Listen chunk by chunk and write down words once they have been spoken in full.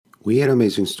We at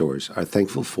Amazing Stories are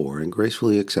thankful for and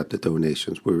gracefully accept the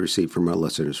donations we receive from our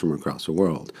listeners from across the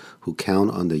world who count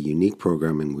on the unique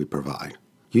programming we provide.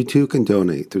 You too can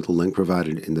donate through the link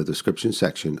provided in the description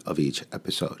section of each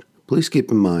episode. Please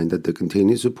keep in mind that the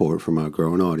continued support from our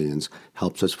growing audience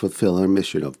helps us fulfill our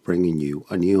mission of bringing you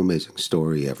a new amazing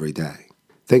story every day.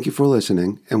 Thank you for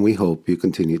listening, and we hope you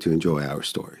continue to enjoy our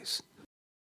stories.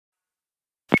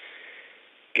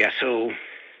 Guess who?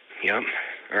 Yep,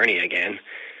 Ernie again.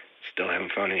 Still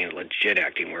haven't found any legit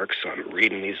acting work, so I'm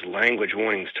reading these language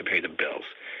warnings to pay the bills.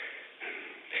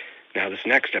 Now, this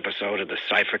next episode of the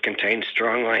Cipher contains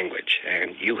strong language,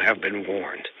 and you have been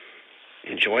warned.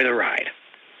 Enjoy the ride.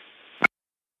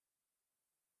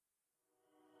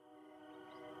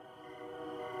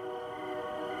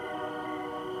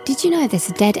 Did you know there's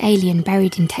a dead alien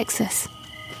buried in Texas?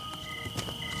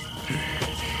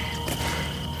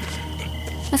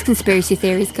 As conspiracy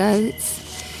theories go,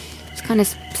 it's kind of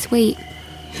sweet.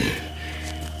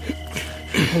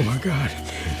 Oh my God.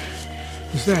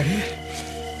 Is that it?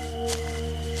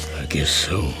 I guess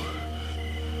so.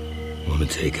 Want to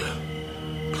take a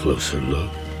closer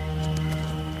look?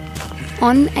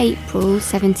 On April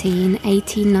 17,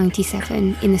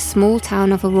 1897, in the small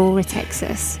town of Aurora,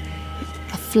 Texas,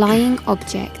 a flying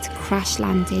object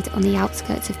crash-landed on the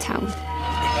outskirts of town.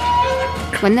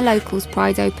 When the locals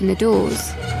pried open the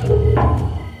doors...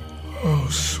 Oh,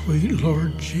 sweet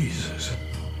Lord Jesus.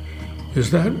 Is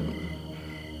that...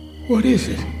 what is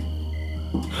it?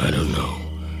 I don't know.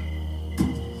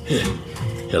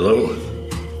 Hello?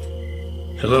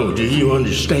 Hello, do you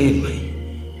understand me?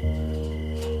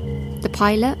 The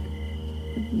pilot,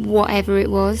 whatever it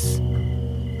was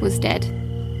dead.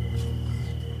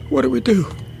 What do we do?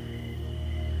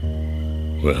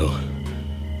 Well,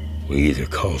 we either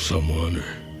call someone or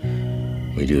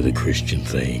we do the Christian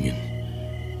thing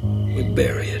and we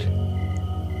bury it.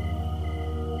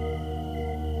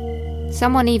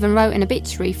 Someone even wrote an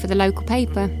obituary for the local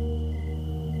paper.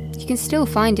 You can still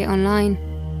find it online.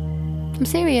 I'm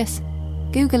serious.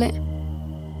 Google it.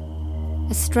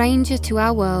 A stranger to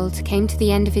our world came to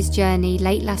the end of his journey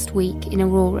late last week in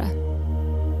Aurora.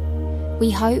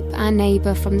 We hope our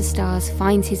neighbour from the stars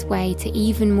finds his way to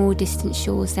even more distant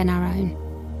shores than our own,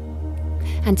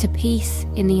 and to peace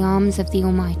in the arms of the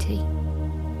Almighty.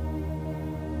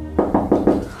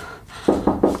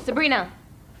 Sabrina!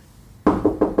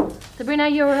 Sabrina,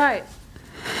 you're alright.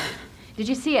 Did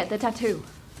you see it, the tattoo?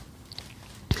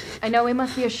 I know it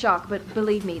must be a shock, but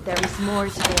believe me, there is more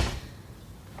to it.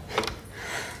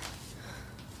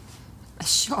 A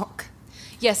shock?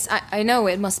 Yes, I know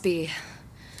it must be...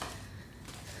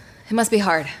 It must be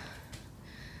hard.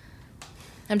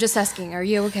 I'm just asking, are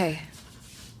you okay?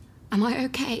 Am I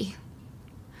okay?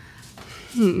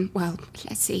 Well,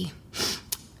 let's see.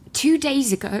 2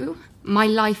 days ago, my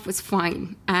life was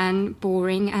fine and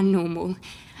boring and normal.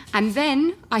 And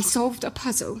then I solved a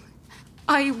puzzle.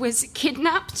 I was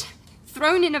kidnapped,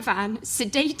 thrown in a van,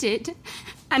 sedated,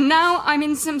 and now I'm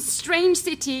in some strange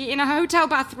city in a hotel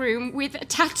bathroom with a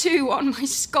tattoo on my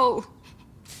skull.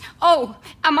 Oh,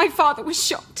 and my father was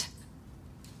shot.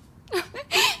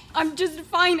 I'm just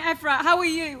fine, Ephra. How are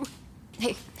you?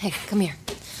 Hey, come here.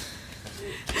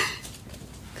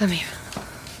 Come here.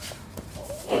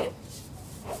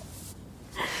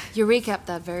 You recapped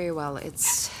that very well.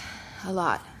 It's a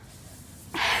lot.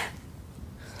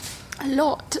 A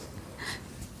lot.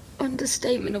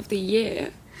 Understatement of the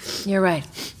year. You're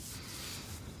right.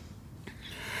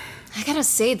 I gotta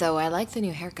say, though, I like the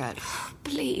new haircut.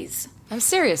 Please. I'm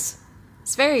serious.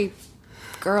 It's very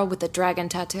girl with the dragon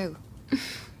tattoo.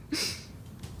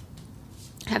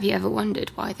 Have you ever wondered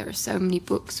why there are so many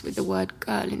books with the word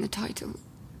girl in the title?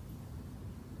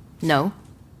 No.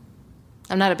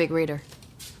 I'm not a big reader.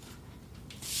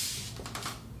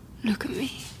 Look at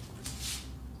me.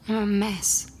 I'm a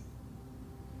mess.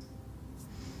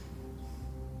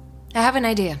 I have an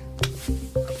idea.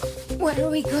 Where are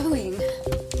we going?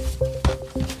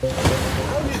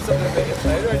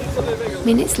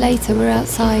 Minutes later, we're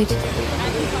outside.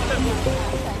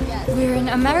 We're in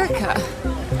America.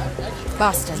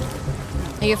 Boston.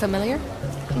 Are you familiar?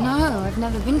 No, I've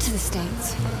never been to the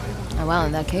States. Oh, well,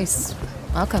 in that case,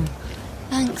 welcome.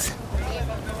 Thanks.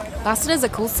 Boston is a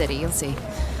cool city, you'll see.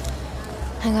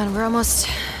 Hang on, we're almost...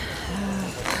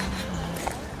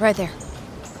 right there.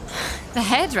 The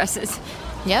hairdressers?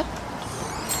 Yep.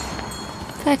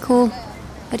 They're cool.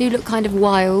 I do look kind of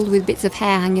wild with bits of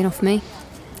hair hanging off me.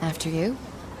 After you.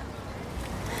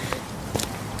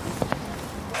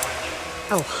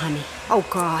 Oh, honey. Oh,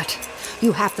 God.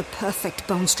 You have the perfect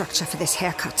bone structure for this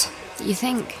haircut. You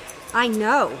think? I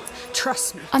know.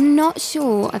 Trust me. I'm not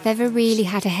sure I've ever really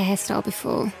had a hairstyle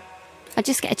before. I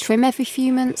just get a trim every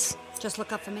few months. Just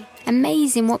look up for me.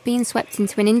 Amazing what being swept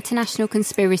into an international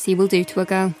conspiracy will do to a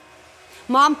girl.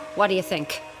 Mom, what do you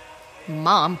think?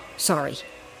 Mom? Sorry.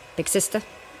 Big sister?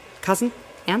 Cousin?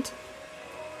 Aunt?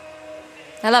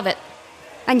 I love it.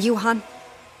 And you, hon?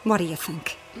 What do you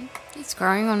think? It's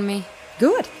growing on me.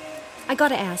 Good. I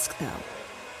gotta ask, though.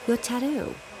 Your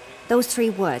tattoo. Those 3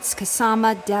 words,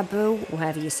 Kasama, Dabu,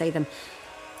 however you say them.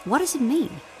 What does it mean?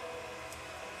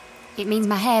 It means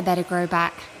my hair better grow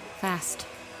back. Fast.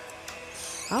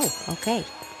 Oh, okay.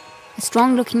 A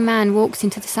strong-looking man walks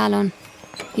into the salon.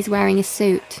 He's wearing a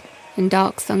suit and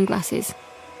dark sunglasses.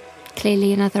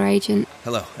 Clearly another agent.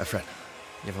 Hello, Efren.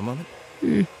 You have a moment?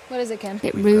 What is it, Ken?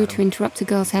 Bit rude to interrupt a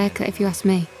girl's haircut, if you ask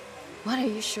me. What, are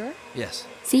you sure? Yes.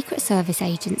 Secret Service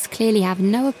agents clearly have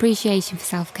no appreciation for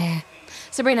self-care.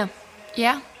 Sabrina,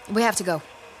 Yeah? we have to go.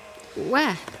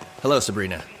 Where? Hello,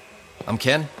 Sabrina. I'm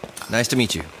Ken. Nice to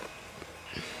meet you.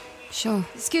 Sure.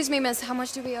 Excuse me, miss, how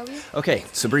much do we owe you? Okay,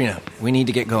 Sabrina, we need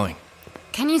to get going.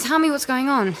 Can you tell me what's going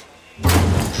on?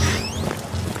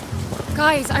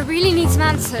 Guys, I really need some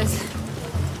answers.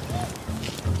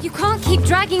 You can't keep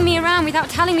dragging me around without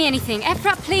telling me anything.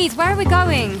 Efrat, please, where are we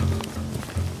going?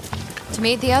 To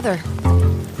meet the other.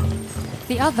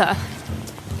 The other?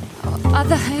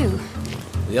 Other who?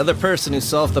 The other person who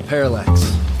solved the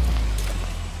parallax.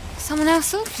 Someone else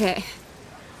solved it.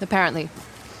 Apparently.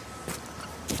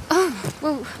 Oh,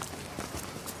 well,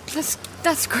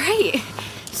 that's great.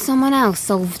 Someone else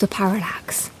solved the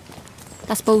parallax.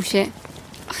 That's bullshit.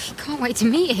 I can't wait to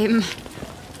meet him.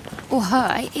 Or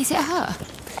her. Is it her?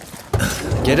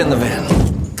 Get in the van.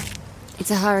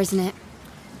 It's a her, isn't it?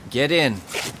 Get in.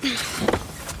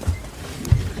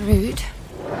 Rude.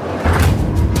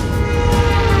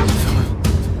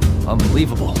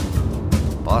 Unbelievable.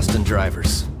 Boston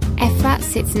drivers. Efrat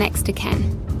sits next to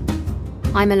Ken.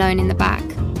 I'm alone in the back,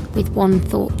 with one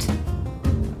thought.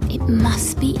 It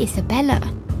must be Isabella.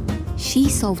 She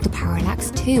solved the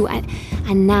parallax too,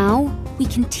 and now we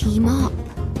can team up.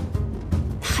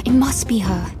 It must be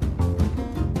her.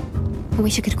 I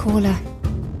wish I could call her.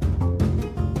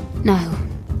 No.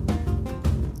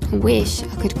 I wish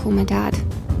I could call my dad.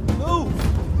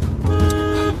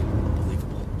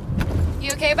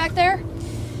 You okay back there?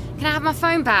 Can I have my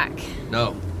phone back?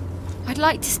 No. I'd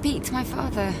like to speak to my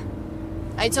father.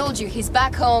 I told you, he's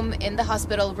back home in the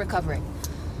hospital recovering.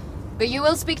 But you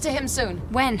will speak to him soon.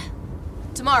 When?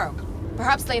 Tomorrow.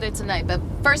 Perhaps later tonight, but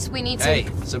first we need to... Hey,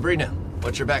 Sabrina,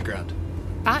 what's your background?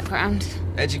 Background?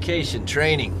 Education,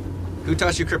 training. Who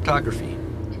taught you cryptography?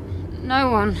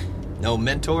 No one. No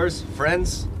mentors,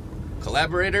 friends,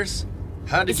 collaborators?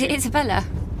 How did Is you... it Isabella?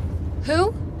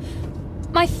 Who?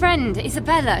 My friend,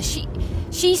 Isabella.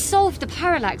 She solved the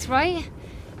parallax, right?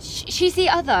 She's the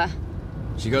other.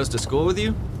 She goes to school with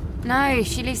you? No,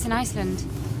 she lives in Iceland.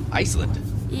 Iceland.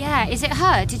 Yeah, is it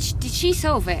her? Did she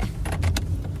solve it?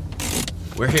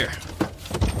 We're here.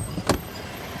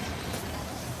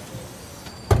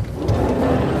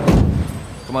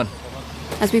 Come on.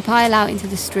 As we pile out into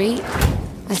the street,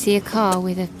 I see a car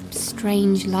with a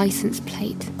strange license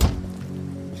plate.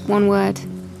 One word.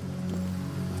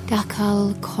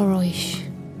 Dakal Koroish.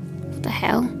 What the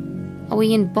hell? Are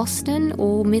we in Boston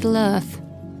or Middle Earth?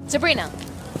 Sabrina.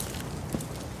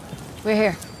 We're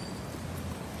here.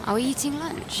 Are we eating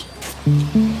lunch?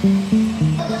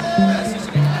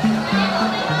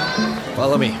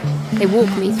 Follow me. They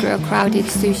walk me through a crowded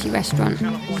sushi restaurant.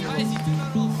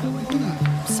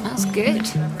 Smells good.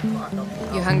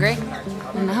 You hungry?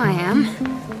 No, I am.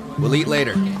 We'll eat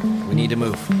later. We need to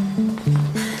move.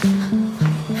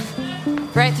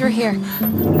 Right through here.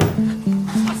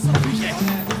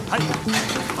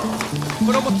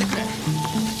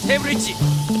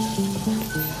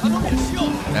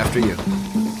 After you.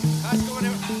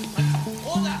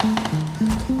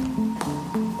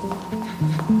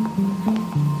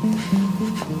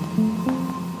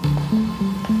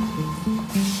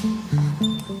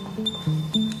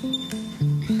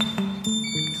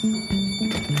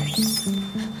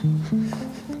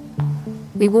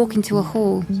 We walk into a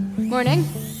hall. Morning.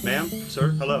 Ma'am, sir,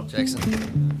 hello.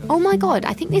 Jackson. Oh my god,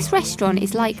 I think this restaurant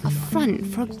is like a front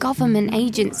for a government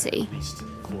agency. At least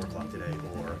 4 o'clock today,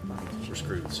 or we're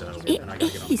screwed, so... It and I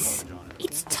gotta get on is. the phone, John.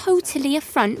 It's totally a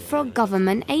front for a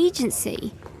government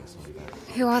agency.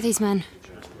 Who are these men?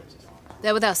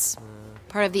 They're with us.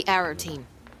 Part of the Arrow team.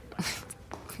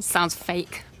 Sounds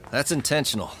fake. That's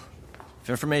intentional. If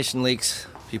information leaks,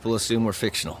 people assume we're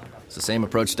fictional. It's the same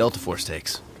approach Delta Force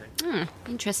takes.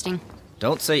 Interesting.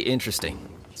 Don't say interesting.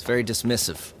 It's very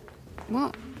dismissive.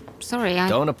 What? Sorry,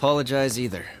 Don't apologize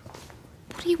either.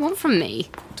 What do you want from me?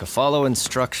 To follow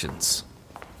instructions.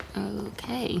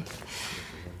 Okay.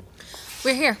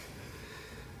 We're here.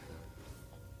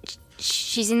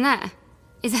 She's in there.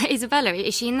 Is that Isabella?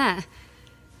 Is she in there?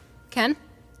 Ken,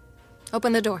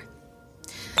 open the door.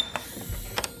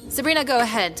 Sabrina, go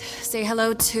ahead. Say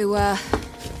hello to,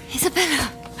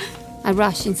 Isabella! I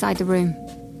rush inside the room.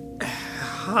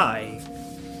 Hi.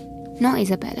 Not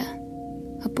Isabella.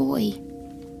 A boy.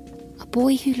 A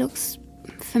boy who looks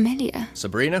familiar.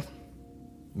 Sabrina,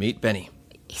 meet Benny.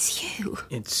 It's you.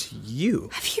 It's you.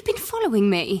 Have you been following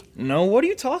me? No, what are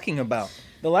you talking about?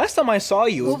 The last time I saw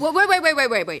you...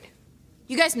 Wait.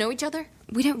 You guys know each other?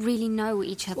 We don't really know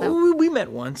each other. Well, we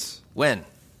met once. When?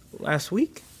 Last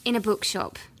week. In a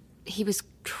bookshop. He was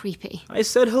creepy. I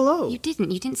said hello. You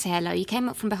didn't say hello. You came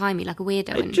up from behind me like a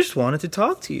weirdo. I just wanted to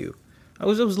talk to you. I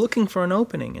was looking for an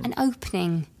opening. An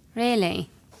opening? Really?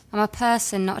 I'm a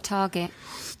person, not a target.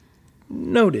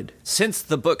 Noted. Since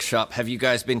the bookshop, have you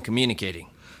guys been communicating?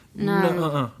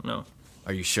 No. No.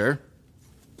 Are you sure?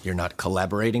 You're not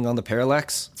collaborating on the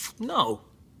parallax? No.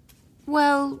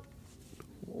 Well...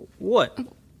 What?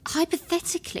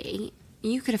 Hypothetically,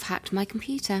 you could have hacked my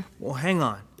computer. Well, hang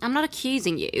on. I'm not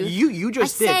accusing you. You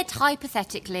just did. I said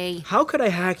hypothetically. How could I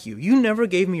hack you? You never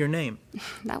gave me your name.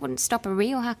 That wouldn't stop a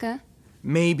real hacker.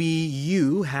 Maybe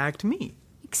you hacked me.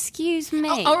 Excuse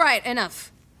me. All right,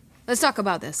 enough. Let's talk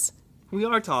about this. We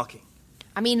are talking.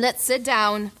 I mean, let's sit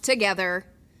down together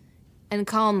and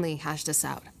calmly hash this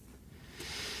out.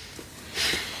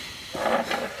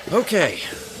 Okay,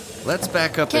 let's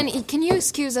back up. Can you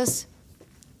excuse us?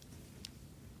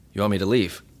 You want me to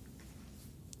leave?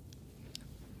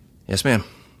 Yes, ma'am.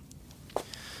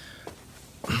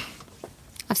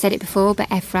 I've said it before, but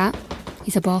Efrat,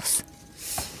 he's a boss.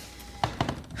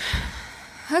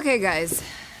 Okay, guys.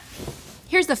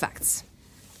 Here's the facts.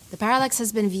 The parallax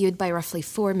has been viewed by roughly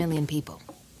 4 million people.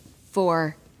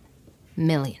 4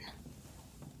 million.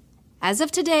 As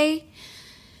of today,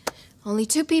 only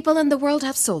 2 people in the world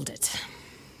have solved it.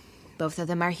 Both of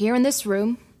them are here in this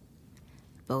room.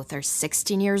 Both are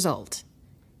 16 years old.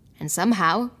 And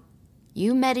somehow,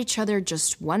 you met each other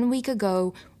just 1 week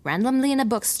ago, randomly in a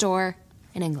bookstore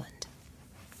in England.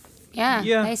 Yeah,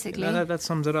 basically. That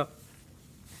sums it up.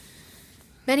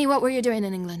 Benny, what were you doing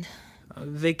in England?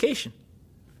 Vacation.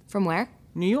 From where?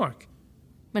 New York.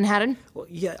 Manhattan? Well,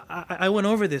 yeah, I went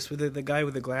over this with the guy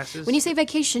with the glasses. When you say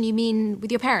vacation, you mean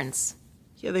with your parents?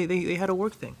 Yeah, they had a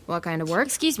work thing. What kind of work?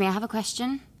 Excuse me, I have a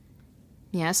question.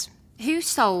 Yes? Who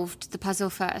solved the puzzle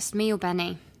first, me or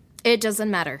Benny? It doesn't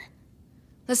matter.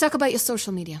 Let's talk about your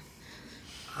social media.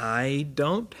 I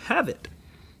don't have it.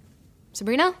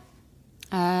 Sabrina?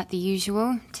 The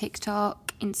usual.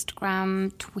 TikTok,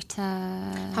 Instagram, Twitter.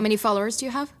 How many followers do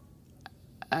you have?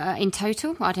 In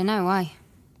total? I don't know, why?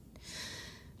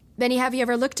 Benny, have you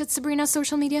ever looked at Sabrina's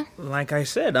social media? Like I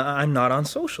said, I'm not on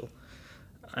social.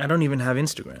 I don't even have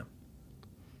Instagram.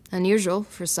 Unusual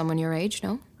for someone your age,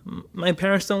 no? My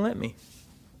parents don't let me.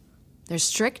 They're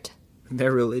strict?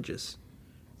 They're religious.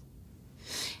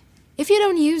 If you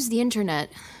don't use the internet,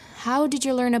 how did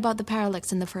you learn about the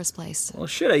parallax in the first place? Well,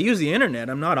 shit, I use the internet.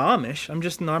 I'm not Amish. I'm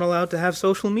just not allowed to have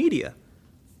social media.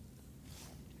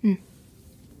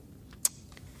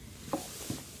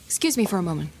 Excuse me for a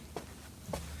moment.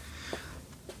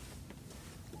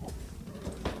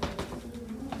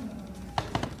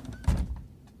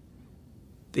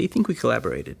 They think we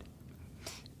collaborated.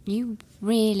 You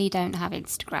really don't have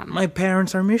Instagram. My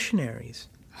parents are missionaries.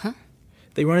 Huh?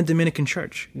 They run a Dominican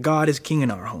church. God is king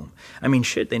in our home. I mean,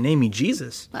 shit, they named me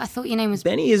Jesus. But I thought your name was...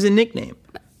 Benny is a nickname.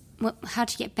 Well, how'd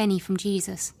you get Benny from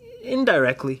Jesus?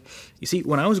 Indirectly. You see,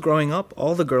 when I was growing up,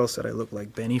 all the girls said I looked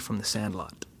like Benny from The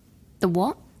Sandlot. The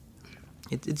what?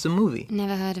 It's a movie.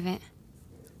 Never heard of it.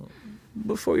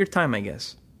 Before your time, I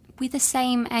guess. We're the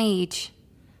same age.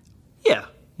 Yeah.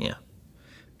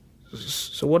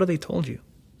 So what have they told you?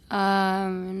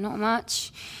 Not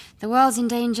much. The world's in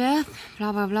danger,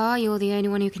 blah, blah, blah. You're the only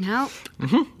one who can help.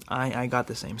 Mm-hmm. I got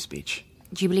the same speech.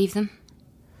 Do you believe them?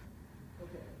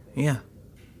 Yeah,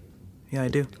 I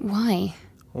do. Why?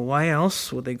 Well, why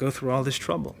else would they go through all this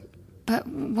trouble? But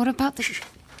what about the... Shh.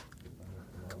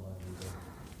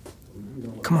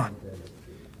 Come on.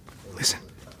 Listen.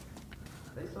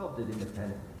 They solved it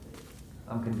independently.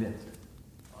 I'm convinced.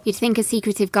 You'd think a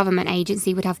secretive government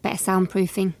agency would have better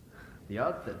soundproofing. The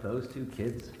odds that those 2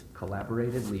 kids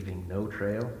collaborated, leaving no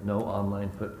trail, no online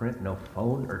footprint, no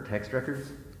phone or text records,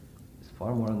 is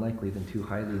far more unlikely than 2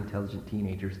 highly intelligent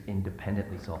teenagers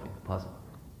independently solving the puzzle.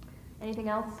 Anything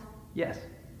else? Yes,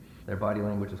 their body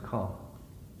language was calm,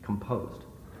 composed,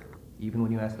 even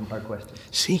when you asked them hard questions.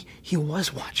 See, he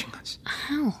was watching us.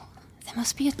 How? There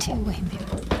must be a two-way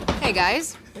mirror. Hey,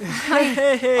 guys.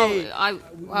 Hey. I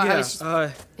was just...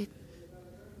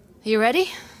 You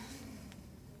ready?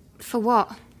 For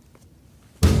what?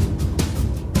 Come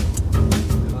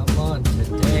on,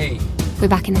 today. We're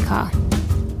back in the car.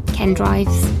 Ken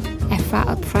drives, Ephrat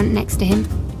up front next to him.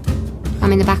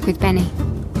 I'm in the back with Benny.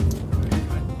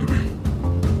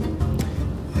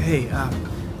 Hey,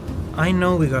 I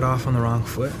know we got off on the wrong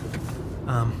foot.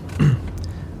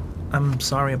 I'm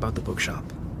sorry about the bookshop.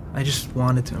 I just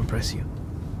wanted to impress you.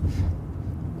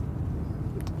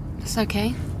 It's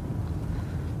okay.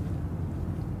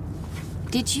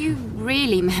 Did you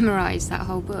really memorize that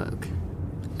whole book?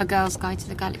 A Girl's Guide to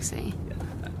the Galaxy?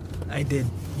 I did,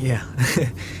 yeah.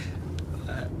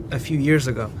 A few years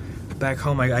ago, back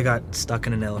home, I got stuck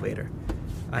in an elevator.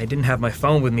 I didn't have my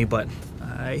phone with me, but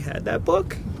I had that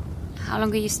book. How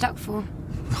long are you stuck for?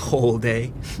 The whole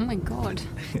day. Oh my god.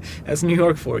 That's New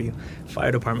York for you.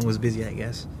 Fire department was busy, I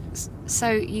guess. So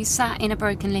you sat in a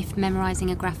broken lift memorizing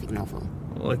a graphic novel?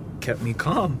 Well, it kept me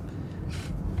calm.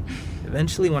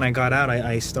 Eventually, when I got out,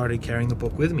 I started carrying the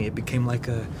book with me. It became like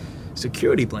a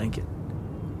security blanket.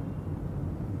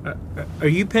 Are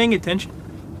you paying attention?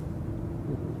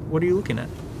 What are you looking at?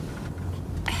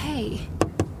 Hey,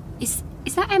 is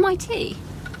that MIT?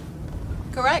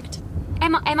 Correct.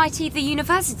 MIT, the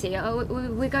university? Oh,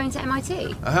 we're going to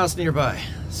MIT? A house nearby.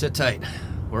 Sit tight.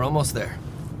 We're almost there.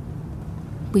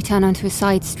 We turn onto a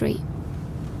side street,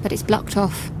 but it's blocked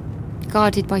off,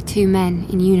 guarded by two men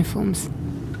in uniforms.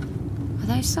 Are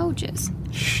those soldiers?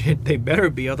 Shit, they better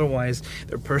be, otherwise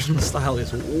their personal style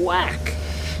is whack.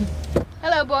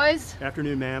 Hello, boys.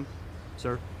 Afternoon, ma'am.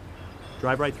 Sir.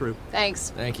 Drive right through. Thanks.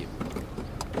 Thank you.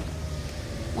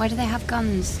 Why do they have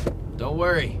guns? Don't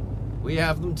worry. We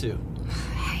have them too.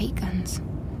 I hate guns.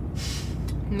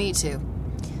 Me too.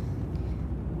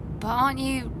 But aren't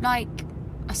you, like,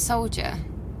 a soldier?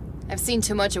 I've seen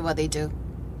too much of what they do.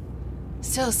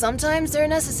 Still, sometimes they're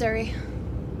necessary.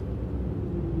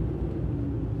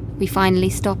 We finally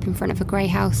stop in front of a grey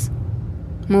house.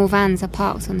 More vans are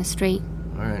parked on the street.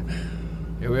 All right.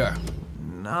 Here we are.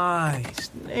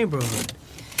 Nice neighborhood.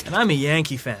 And I'm a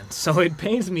Yankee fan, so it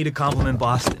pains me to compliment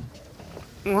Boston.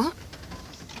 What?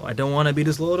 Well, I don't want to be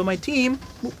disloyal to my team.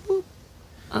 Whoop, whoop.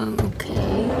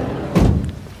 Okay.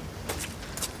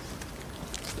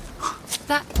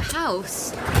 That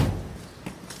house...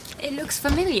 It looks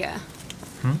familiar.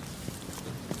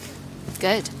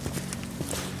 Good.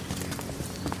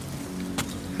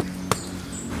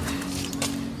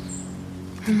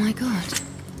 Oh my god.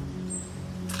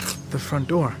 The front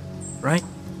door, right?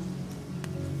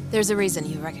 There's a reason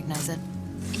you recognize it.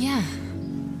 Yeah.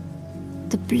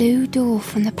 The blue door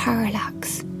from the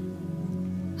parallax.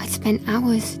 I'd spent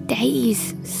hours,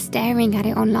 days, staring at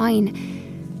it online.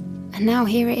 And now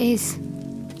here it is.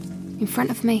 In front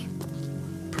of me.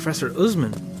 Professor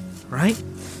Usman, right?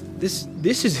 This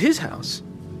is his house.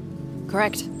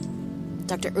 Correct.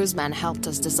 Dr. Usman helped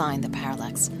us design the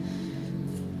parallax.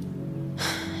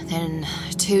 Then,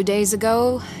 2 days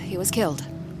ago, he was killed.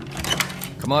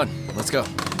 Come on, let's go.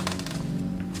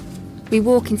 We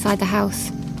walk inside the house.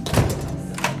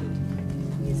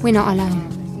 We're not alone.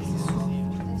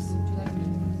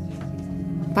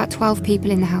 About 12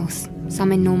 people in the house.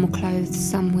 Some in normal clothes,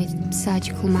 some with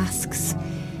surgical masks.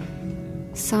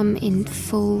 Some in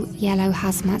full yellow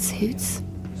hazmat suits.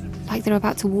 Like they're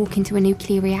about to walk into a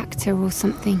nuclear reactor or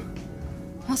something.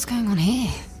 What's going on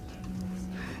here?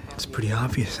 It's pretty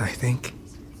obvious, I think.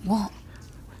 What?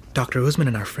 Dr. Usman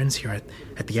and our friends here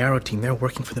at the Arrow team, they're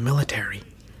working for the military.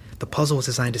 The puzzle was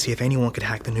designed to see if anyone could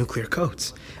hack the nuclear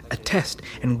codes. A test,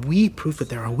 and we proved that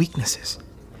there are weaknesses.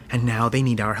 And now they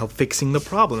need our help fixing the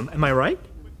problem. Am I right?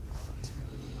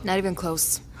 Not even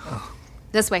close. Oh.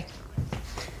 This way.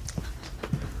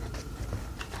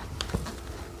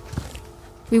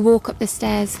 We walk up the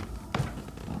stairs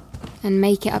and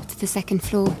make it up to the second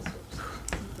floor.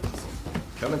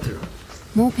 Coming through.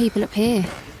 More people up here.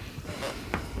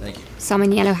 Thank you. Some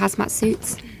in yellow hazmat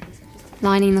suits,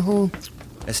 lining the hall.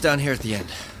 It's down here at the end.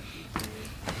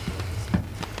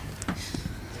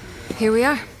 Here we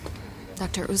are.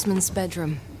 Dr. Usman's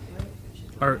bedroom.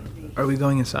 Are we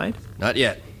going inside? Not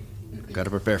yet. Gotta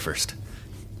prepare first.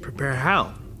 Prepare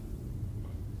how?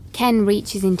 Ken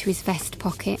reaches into his vest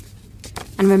pocket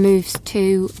and removes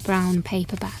 2 brown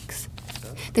paper bags.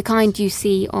 The kind you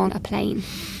see on a plane.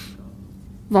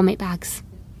 Vomit bags.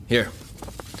 Here,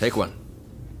 take one.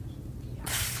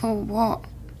 For what?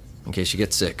 In case you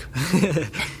get sick.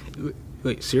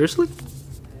 Wait, seriously?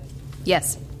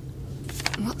 Yes.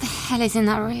 What the hell is in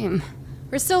that room?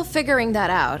 We're still figuring that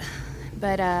out.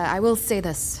 But I will say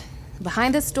this.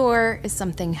 Behind this door is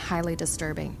something highly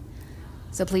disturbing.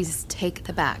 So please take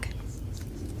the bag.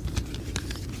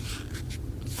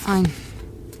 Fine.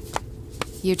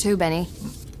 You too, Benny.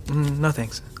 No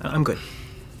thanks. I'm good.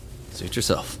 Suit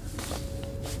yourself.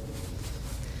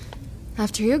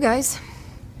 After you guys.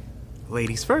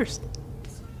 Ladies first.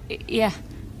 Yeah,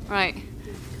 right.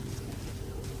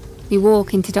 We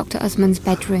walk into Dr. Usman's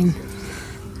bedroom.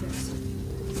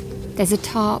 There's a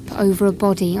tarp over a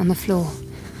body on the floor.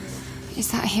 Is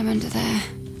that him under there?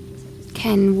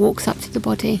 Ken walks up to the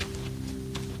body.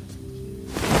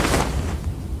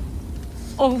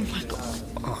 Oh my god.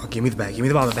 Oh, give me the bag. Give me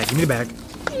the vomit bag. Give me the bag.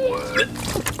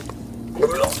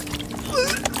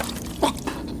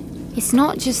 It's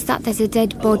not just that there's a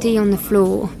dead body on the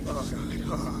floor.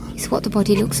 It's what the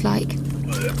body looks like.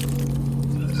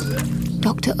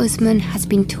 Dr. Usman has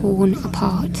been torn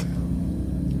apart.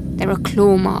 There are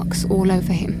claw marks all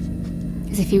over him,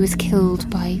 as if he was killed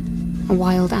by a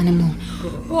wild animal.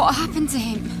 What happened to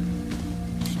him?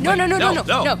 No.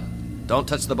 Don't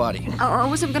touch the body. I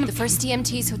wasn't gonna... The first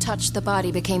EMTs who touched the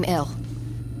body became ill.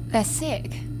 They're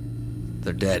sick.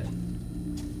 They're dead.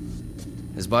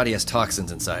 His body has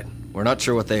toxins inside. We're not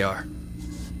sure what they are.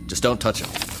 Just don't touch him.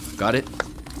 Got it?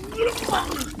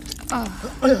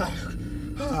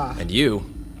 And you,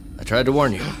 I tried to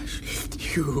warn you.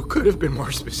 You could have been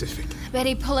more specific.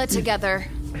 Betty, pull it together.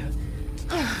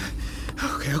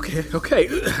 Okay.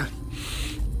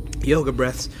 Yoga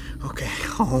breaths. Okay,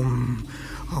 home.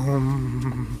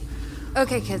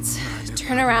 Okay, kids.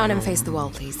 Turn around and face the wall,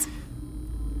 please.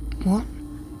 What?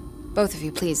 Both of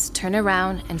you, please. Turn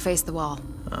around and face the wall.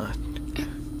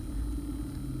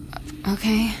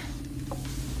 Okay.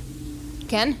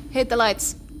 Ken, hit the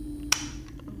lights.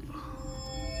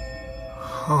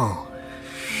 Oh,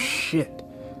 shit.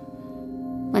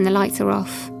 When the lights are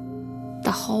off,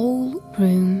 the whole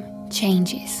room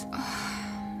changes.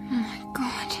 Oh my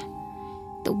god.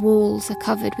 The walls are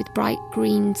covered with bright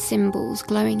green symbols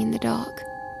glowing in the dark.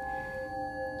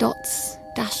 Dots,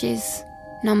 dashes,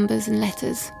 numbers and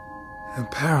letters. And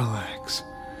parallax.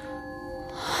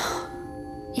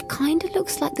 It kind of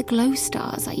looks like the glow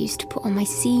stars I used to put on my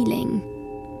ceiling,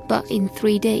 but in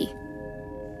 3D.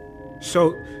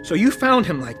 So you found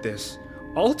him like this,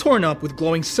 all torn up with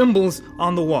glowing symbols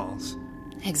on the walls.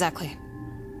 Exactly.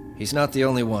 He's not the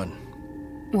only one.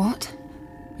 What?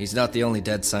 He's not the only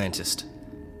dead scientist.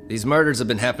 These murders have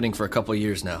been happening for a couple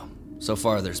years now. So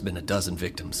far, there's been 12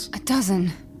 victims.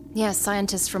 12? Yes,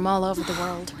 scientists from all over the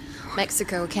world.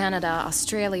 Mexico, Canada,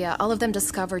 Australia, all of them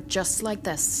discovered just like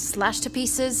this. Slashed to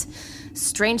pieces,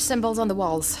 strange symbols on the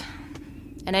walls.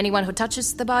 And anyone who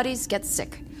touches the bodies gets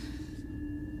sick.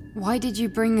 Why did you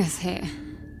bring us here?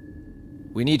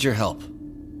 We need your help.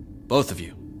 Both of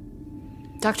you.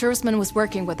 Dr. Usman was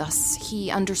working with us.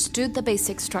 He understood the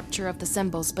basic structure of the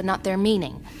symbols, but not their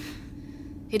meaning.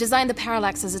 He designed the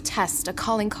parallax as a test, a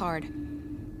calling card.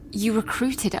 You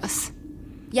recruited us?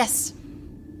 Yes.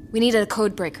 We needed a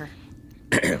code breaker.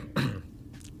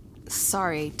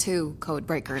 Sorry, 2 code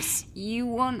breakers. You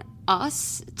want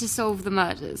us to solve the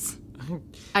murders?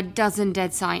 12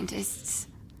 dead scientists?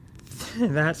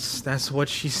 That's what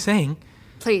she's saying.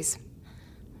 Please.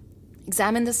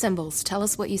 Examine the symbols. Tell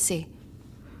us what you see.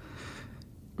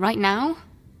 Right now?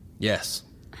 Yes.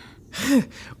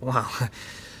 Wow.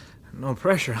 No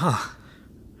pressure, huh?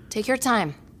 Take your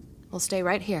time. We'll stay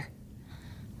right here.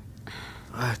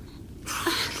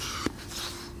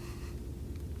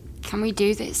 Can we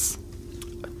do this?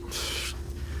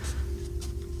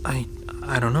 I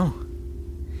don't know.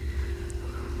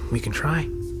 We can try.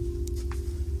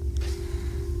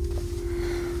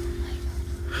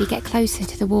 We get closer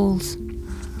to the walls.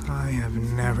 I have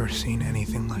never seen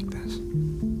anything like this.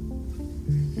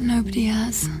 Nobody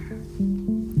has.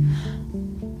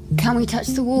 Can we touch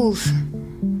the walls?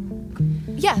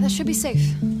 Yeah, that should be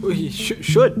safe. We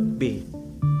should be.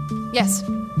 Yes.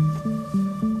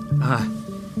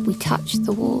 We touch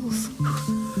the walls,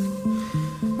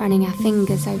 running our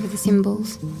fingers over the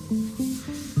symbols.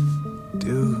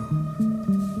 Do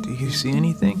you see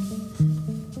anything?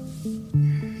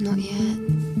 Not yet.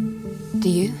 Do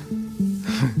you?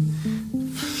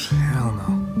 Hell no.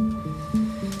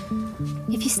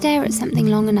 If you stare at something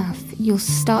long enough, you'll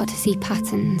start to see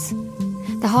patterns.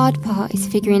 The hard part is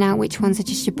figuring out which ones are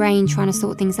just your brain trying to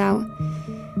sort things out,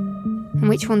 and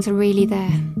which ones are really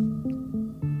there.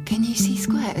 Can you see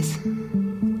squares?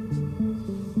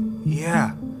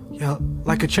 Yeah,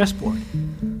 like a chessboard.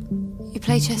 You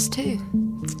play chess too?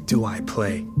 Do I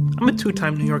play? I'm a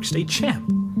 2-time New York State champ.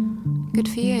 Good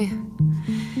for you.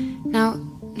 Now,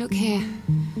 look here.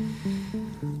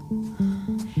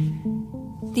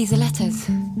 These are letters.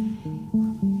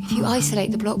 If you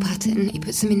isolate the block pattern, it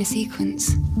puts them in a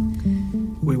sequence.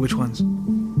 Wait, which ones?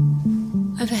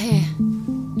 Over here.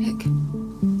 Look.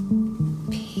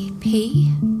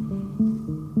 P.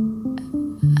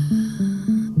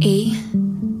 E.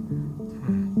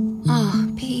 R.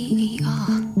 P-E-R.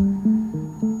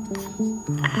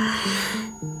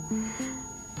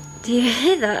 Do you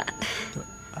hear that?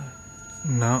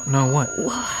 No, what?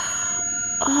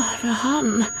 Oh, the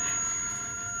hum.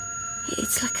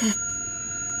 It's like a...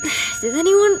 Did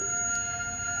anyone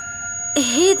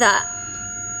hear that?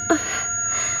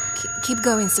 Keep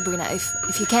going, Sabrina,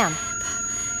 if you can.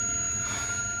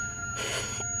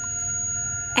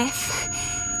 F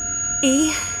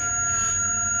E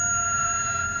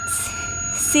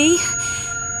C.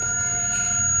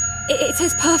 It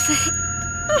says perfect.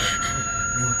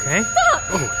 You okay?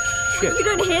 Oh, shit. You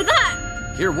don't hear that?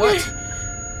 Hear what?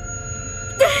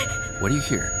 What do you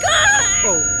hear?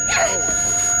 Oh.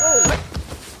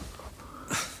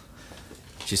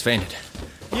 She's fainted.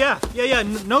 Yeah,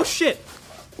 no shit.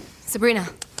 Sabrina,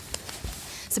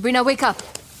 wake up.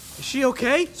 Is she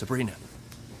okay? Sabrina.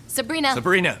 Sabrina,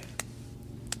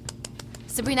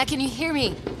 can you hear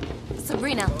me?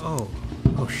 Sabrina. Oh,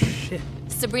 shit.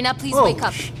 Sabrina, please wake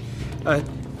up.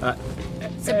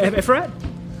 Efrat?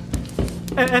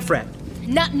 Efrat.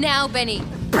 Not now, Benny.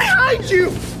 Behind you!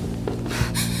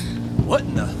 What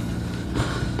in the...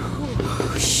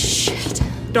 Oh, shit.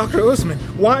 Dr. Usman,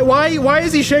 why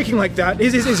is he shaking like that?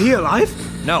 Is he alive?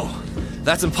 No,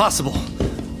 that's impossible.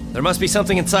 There must be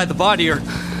something inside the body or...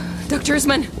 Dr.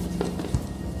 Usman,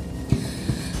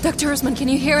 can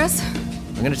you hear us?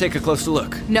 I'm gonna take a closer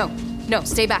look. No,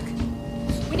 stay back.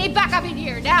 We need backup in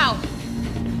here, now!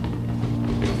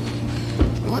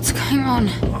 What's going on?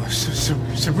 Oh,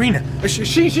 Sabrina,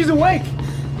 she's awake!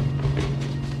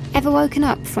 Ever woken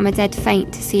up from a dead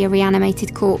faint to see a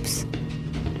reanimated corpse?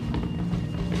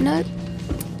 No?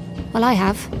 Well, I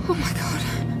have. Oh my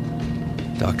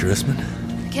god. Dr. Usman?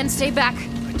 Ken, stay back.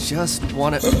 I just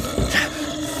want to...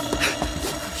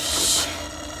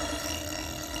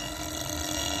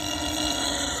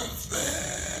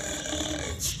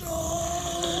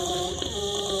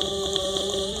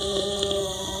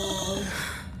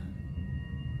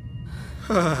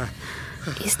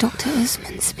 Is Dr.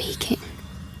 Usman speaking?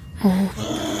 Or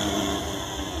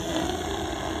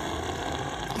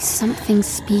is something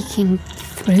speaking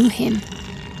through him?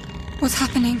 What's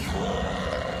happening?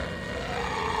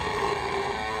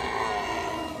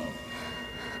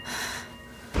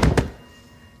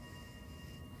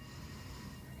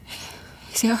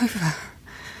 Is it over?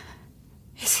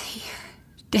 Is he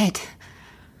dead?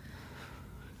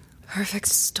 Perfect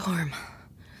storm.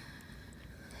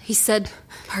 He said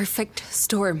perfect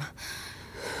storm.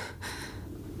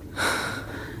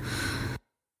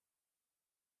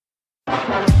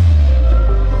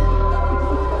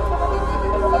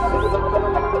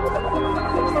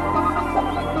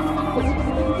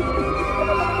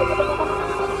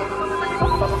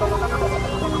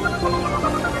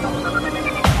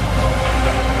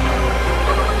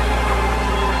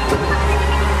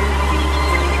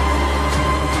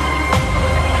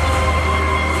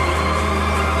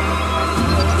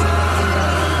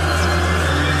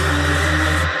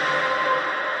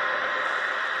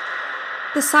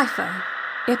 The Cipher,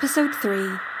 Episode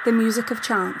 3, The Music of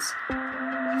Chance,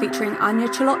 featuring Anya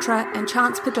Chalotra and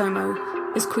Chance Perdomo,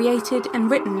 is created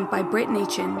and written by Brett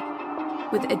Nechin,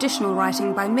 with additional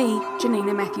writing by me,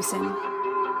 Janina Mathewson.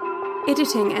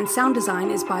 Editing and sound design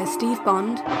is by Steve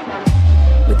Bond,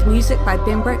 with music by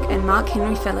Ben Brick and Mark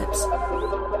Henry Phillips.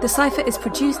 The Cipher is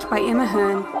produced by Emma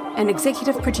Hearn and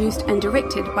executive produced and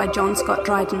directed by John Scott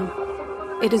Dryden.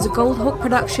 It is a Goldhawk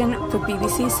production for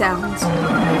BBC Sounds.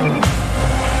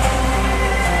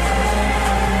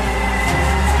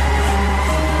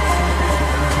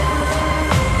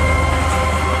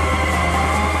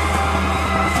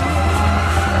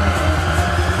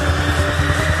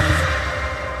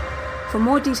 For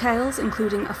more details,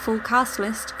 including a full cast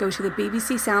list, go to the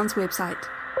BBC Sounds website.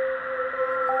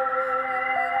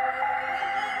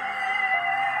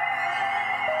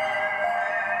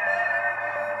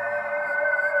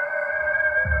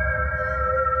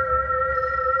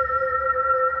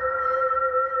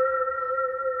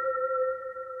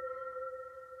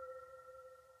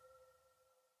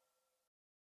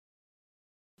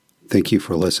 Thank you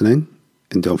for listening,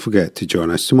 and don't forget to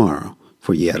join us tomorrow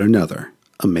for yet another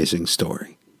amazing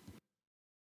story.